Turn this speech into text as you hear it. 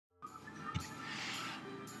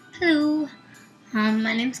Hello,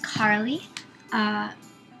 my name's Carly.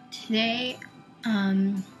 Today,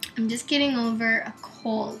 I'm just getting over a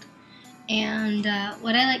cold, and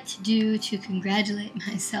what I like to do to congratulate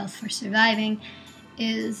myself for surviving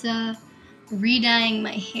is re-dyeing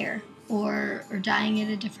my hair or dyeing it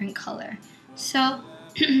a different color. So,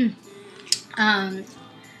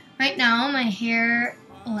 right now my hair,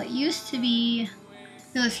 well, it used to be,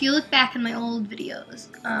 if you look back in my old videos,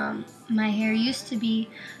 my hair used to be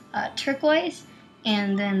turquoise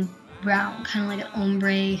and then brown, kind of like an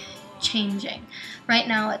ombre changing. Right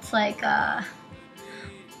now it's like a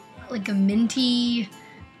minty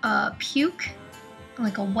puke,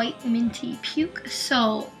 like a white minty puke.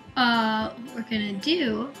 So what we're gonna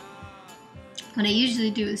do, what I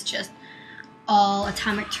usually do is just all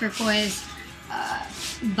Atomic Turquoise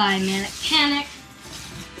by Manic.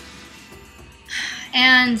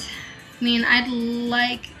 And I mean, I'd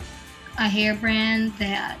like a hair brand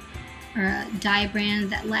or a dye brand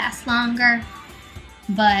that lasts longer,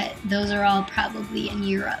 but those are all probably in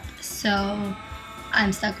Europe, so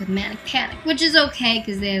I'm stuck with Manic, which is okay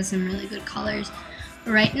because they have some really good colors.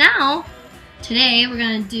 But right now, today, we're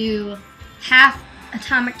gonna do half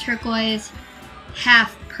Atomic Turquoise,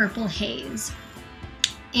 half Purple Haze.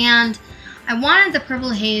 And I wanted the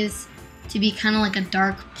Purple Haze to be kind of like a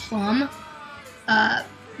dark plum,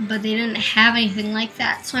 but they didn't have anything like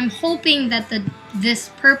that. So I'm hoping that this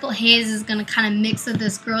Purple Haze is going to kind of mix with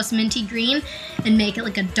this gross minty green and make it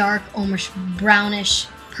like a dark, almost brownish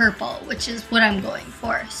purple, which is what I'm going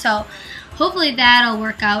for. So hopefully that'll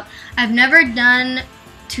work out. I've never done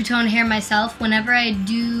two-tone hair myself. Whenever I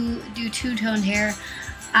do two-tone hair,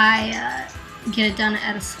 I get it done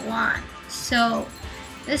at a salon. So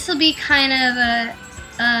this will be kind of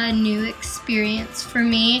a new experience for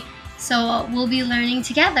me. So we'll be learning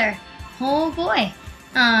together. Oh boy.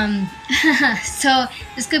 So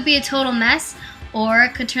this could be a total mess, or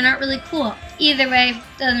it could turn out really cool. Either way,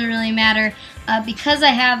 doesn't really matter. Because I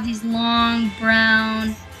have these long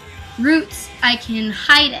brown roots, I can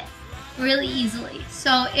hide it really easily.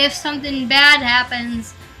 So if something bad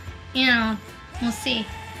happens, you know, we'll see.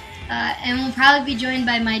 And we'll probably be joined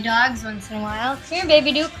by my dogs once in a while. Come here,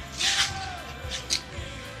 Baby Duke.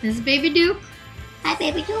 This is Baby Duke. Hi,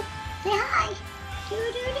 Baby Duke. Say hi.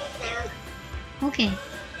 Okay.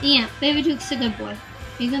 Yeah, Baby Duke's a good boy.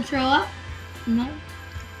 You can throw up? No?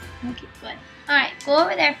 Okay, good. Alright, go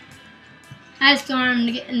over there. I just don't want him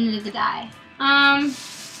to get into the dye.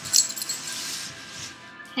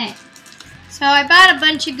 Okay. So I bought a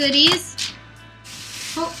bunch of goodies.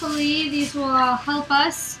 Hopefully these will all help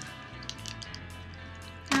us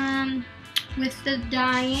with the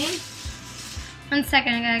dyeing. 1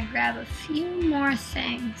 second, I gotta grab a few more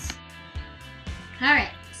things.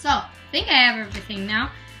 Alright, so I think I have everything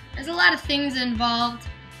now. There's a lot of things involved.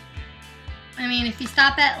 I mean, if you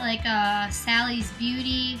stop at like Sally's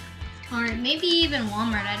Beauty, or maybe even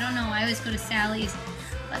Walmart, I don't know, I always go to Sally's,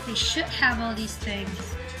 but they should have all these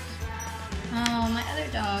things. Oh, my other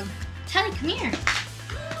dog. Toddy, come here.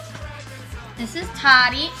 This is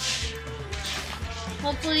Toddy.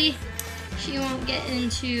 Hopefully she won't get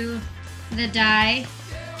into the dye.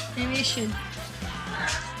 Maybe I should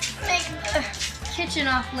make the kitchen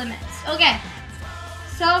off limits. Okay,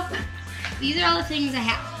 so these are all the things I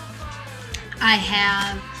have. I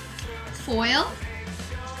have foil.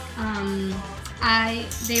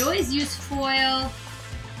 They always use foil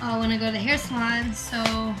when I go to the hair salon, so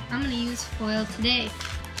I'm going to use foil today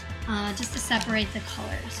just to separate the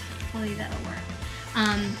colors. Hopefully that'll work.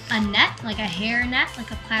 A net, like a hair net,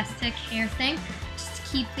 like a plastic hair thing, just to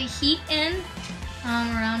keep the heat in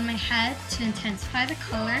around my head to intensify the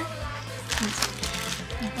color.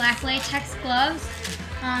 Black latex gloves,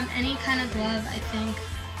 any kind of glove I think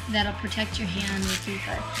that'll protect your hand would be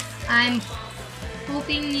good. I'm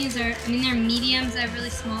hoping these are, I mean they're mediums, I have really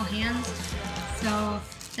small hands, so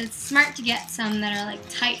it's smart to get some that are like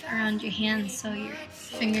tight around your hands so your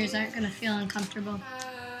fingers aren't going to feel uncomfortable.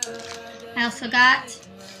 I also got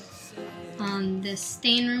this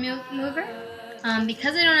stain remover.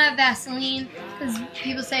 Because I don't have Vaseline, because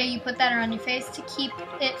people say you put that around your face to keep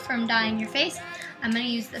it from dyeing your face, I'm going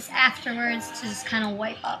to use this afterwards to just kind of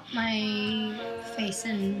wipe up my face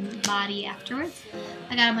and body afterwards.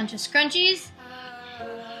 I got a bunch of scrunchies.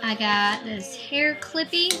 I got this hair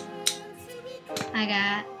clippy. I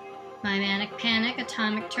got my Manic,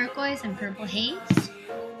 Atomic Turquoise, and Purple Haze.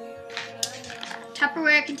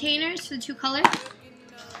 Tupperware containers for the two colors.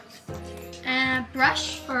 And a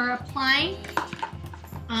brush for applying.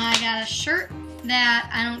 I got a shirt that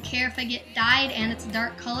I don't care if I get dyed and it's a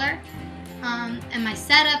dark color. And my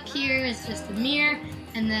setup here is just a mirror.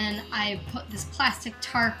 And then I put this plastic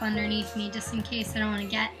tarp underneath me just in case I don't want to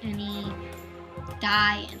get any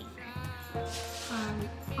dye anywhere.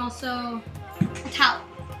 Also, a towel.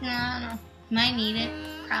 No. Might need it,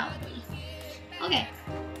 probably. Okay.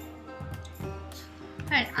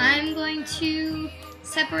 Alright, I'm going to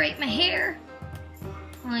separate my hair.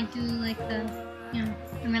 I like do like the,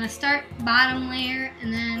 I'm gonna start bottom layer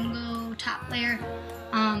and then go top layer.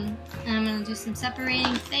 And I'm gonna do some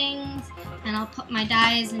separating things, and I'll put my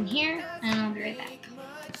dyes in here, and I'll be right back.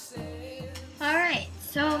 Alright,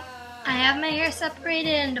 so I have my hair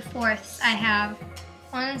separated into fourths. I have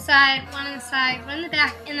one on the side, one on the side, one in the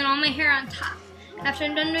back, and then all my hair on top. After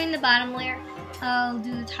I'm done doing the bottom layer, I'll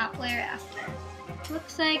do the top layer after.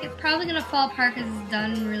 Looks like it's probably gonna fall apart because it's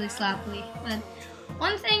done really sloppily. But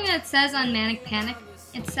one thing that says on Manic Panic,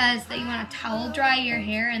 it says that you want to towel dry your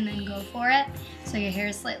hair and then go for it, so your hair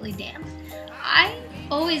is slightly damp. I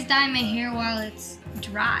always dye my hair while it's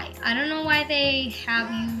dry. I don't know why they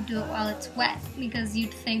have you do it while it's wet, because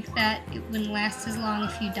you'd think that it wouldn't last as long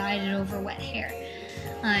if you dyed it over wet hair.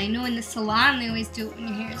 I know in the salon they always do it when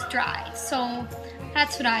your hair is dry, so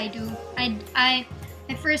that's what I do. I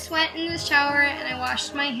first went into the shower and I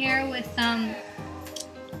washed my hair with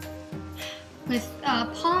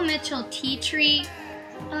Paul Mitchell Tea Tree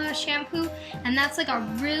shampoo, and that's like a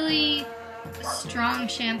really strong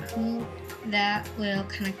shampoo that will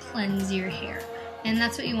kind of cleanse your hair, and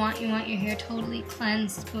that's what you want. You want your hair totally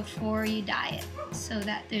cleansed before you dye it, so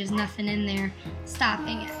that there's nothing in there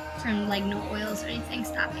stopping it from, like, no oils or anything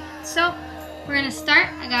stopping it. So we're gonna start.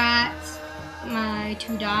 I got my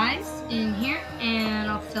 2 dyes in here, and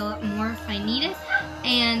I'll fill up more if I need it,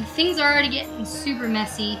 and things are already getting super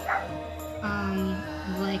messy.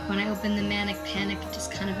 Like when I opened the Manic Panic, it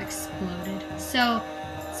just kind of exploded. So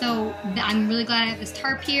I'm really glad I have this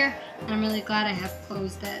tarp here, and I'm really glad I have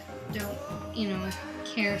clothes that don't,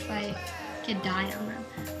 care if I get dye on them.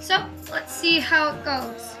 So let's see how it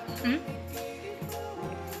goes.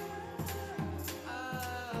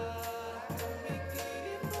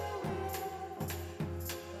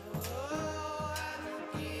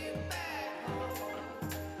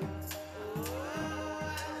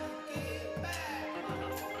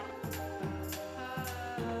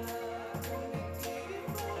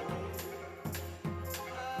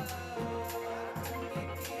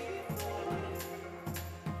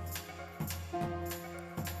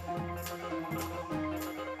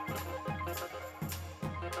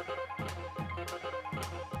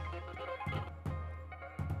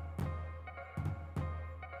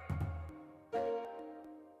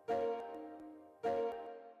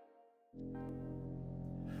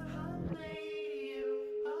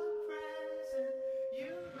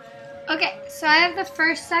 Okay, so I have the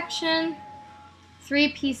first section, 3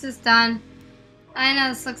 pieces done. I know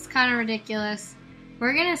this looks kind of ridiculous.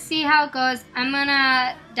 We're gonna see how it goes. I'm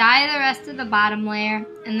gonna dye the rest of the bottom layer,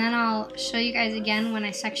 and then I'll show you guys again when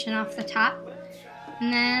I section off the top.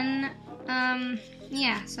 And then,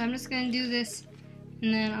 yeah, so I'm just gonna do this,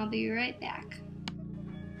 and then I'll be right back.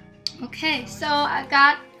 Okay, so I've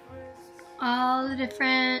got all the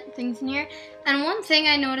different things in here. And one thing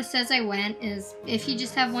I noticed as I went is if you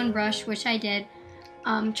just have one brush, which I did,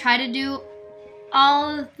 try to do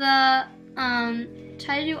all of the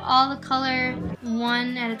color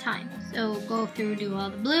one at a time. So go through, do all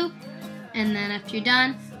the blue, and then after you're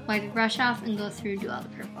done, wipe your brush off and go through, do all the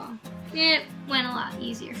purple. It went a lot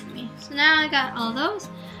easier for me. So now I got all those.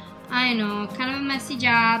 I know, kind of a messy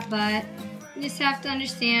job, but you just have to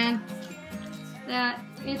understand that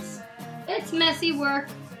it's messy work,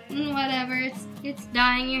 and whatever. It's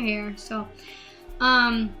dyeing your hair. So,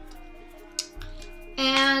 and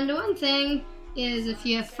one thing is, if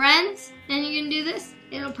you have friends and you can do this,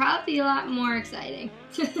 it'll probably be a lot more exciting.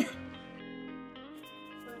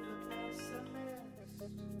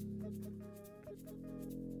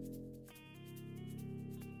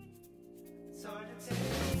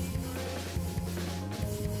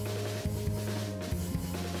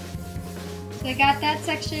 So I got that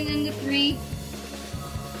section into 3.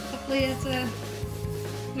 Hopefully it's a,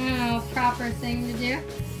 proper thing to do.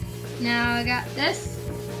 Now I got this.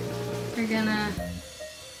 We're gonna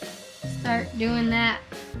start doing that.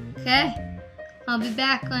 Okay? I'll be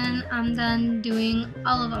back when I'm done doing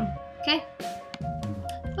all of them. Okay?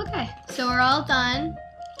 Okay, so we're all done.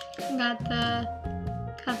 Got the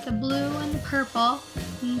blue and the purple,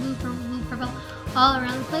 blue, purple, all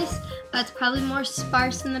around the place. It's probably more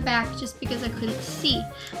sparse in the back just because I couldn't see.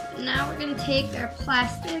 Now we're gonna take our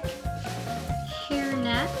plastic hair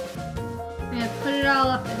net. We're gonna put it all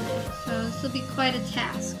up in there. So this will be quite a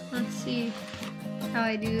task. Let's see how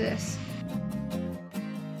I do this.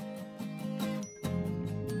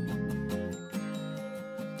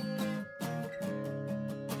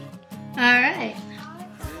 Alright.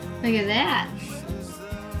 Look at that.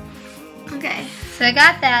 Okay, so I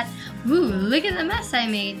got that. Ooh, look at the mess I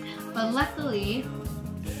made. But luckily,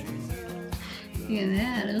 look at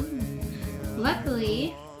that. Ooh.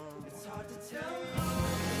 Luckily,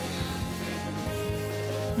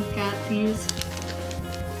 I've got these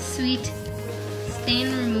sweet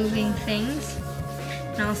stain removing things.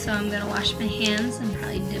 And also I'm gonna wash my hands and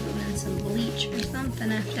probably dip them in some bleach or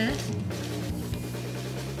something after this.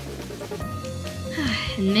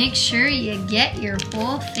 And make sure you get your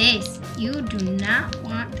whole face. You do not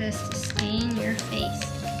want this to stain your face.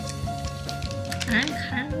 I'm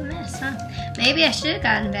kind of a mess, huh? Maybe I should have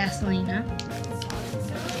gotten Vaseline, huh?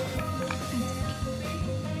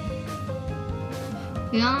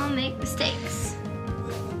 We all make mistakes.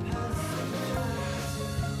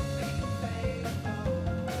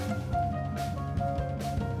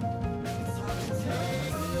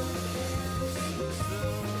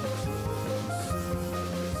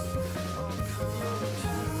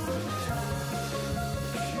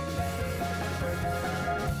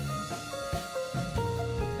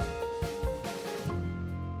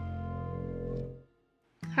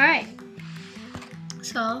 Alright,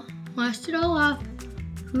 so washed it all off.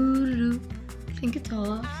 I think it's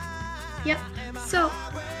all off. Yep, so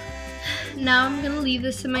now I'm gonna leave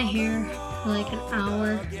this in my hair for like an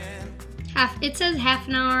hour. It says half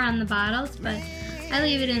an hour on the bottles, but I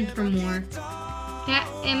leave it in for more. Yeah,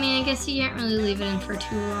 I mean, I guess you can't really leave it in for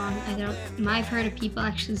too long. I've heard of people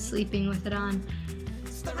actually sleeping with it on.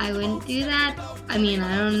 I wouldn't do that. I mean,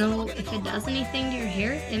 I don't know if it does anything to your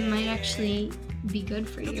hair. It might actually be good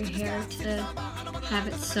for your hair to have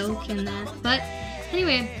it soak in that. But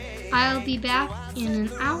anyway, I'll be back in an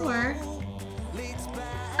hour.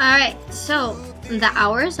 Alright, so the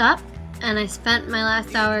hour is up, and I spent my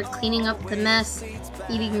last hour cleaning up the mess,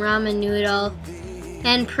 eating ramen noodle,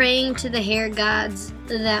 and praying to the hair gods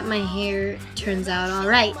that my hair turns out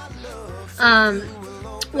alright.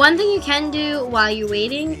 One thing you can do while you're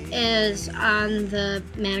waiting is on the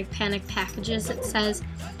Manic Panic packages it says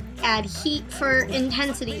add heat for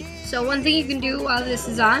intensity. So one thing you can do while this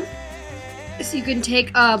is on is you can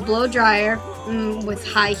take a blow dryer with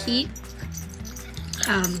high heat.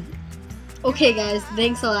 Okay guys,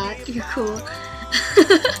 thanks a lot, you're cool.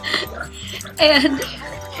 And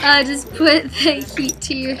just put the heat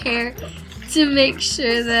to your hair to make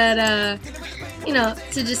sure that, you know,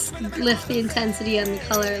 to just lift the intensity on the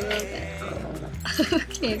color a little bit.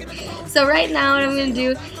 Okay, so right now what I'm going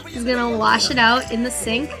to do is going to wash it out in the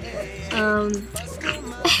sink. And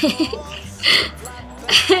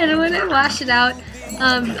when I wash it out,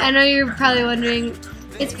 I know you're probably wondering,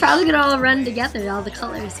 it's probably going to all run together, all the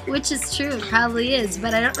colors, which is true, it probably is,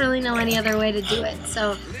 but I don't really know any other way to do it.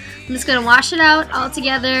 So I'm just going to wash it out all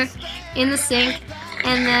together in the sink,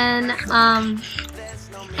 and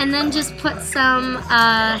then just put some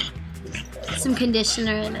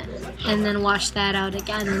conditioner in it, and then wash that out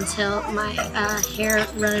again until my hair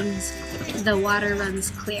the water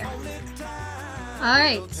runs clear.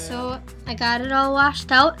 Alright, so I got it all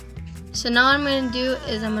washed out. So now what I'm going to do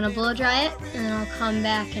is I'm going to blow dry it, and then I'll come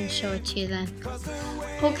back and show it to you then.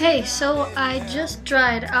 Okay, so I just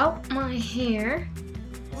dried out my hair,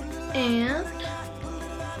 and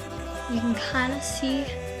you can kind of see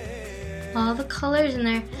all the colors in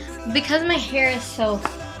there. Because my hair is so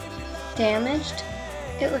damaged,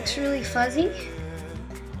 it looks really fuzzy.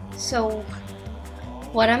 So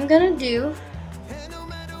what I'm gonna do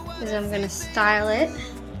is I'm gonna style it,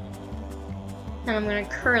 and I'm gonna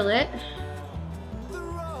curl it,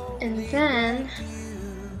 and then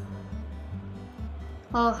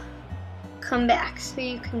I'll come back so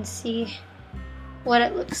you can see what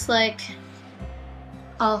it looks like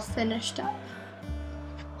all finished up.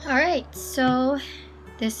 Alright, so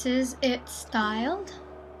this is it styled,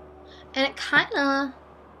 and it kind of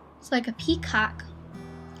is like a peacock,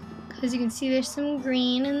 because you can see there's some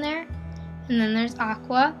green in there, and then there's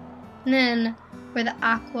aqua, and then where the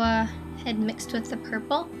aqua had mixed with the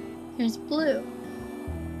purple, there's blue.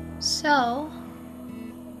 So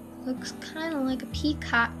it looks kind of like a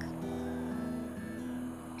peacock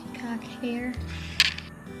hair.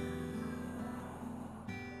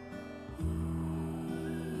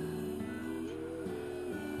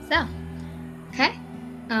 So, okay,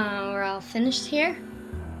 we're all finished here,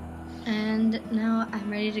 and now I'm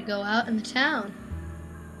ready to go out in the town.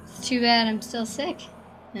 It's too bad I'm still sick,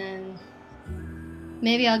 and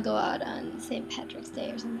maybe I'll go out on St. Patrick's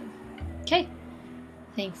Day or something. Okay,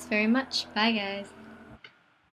 thanks very much. Bye, guys.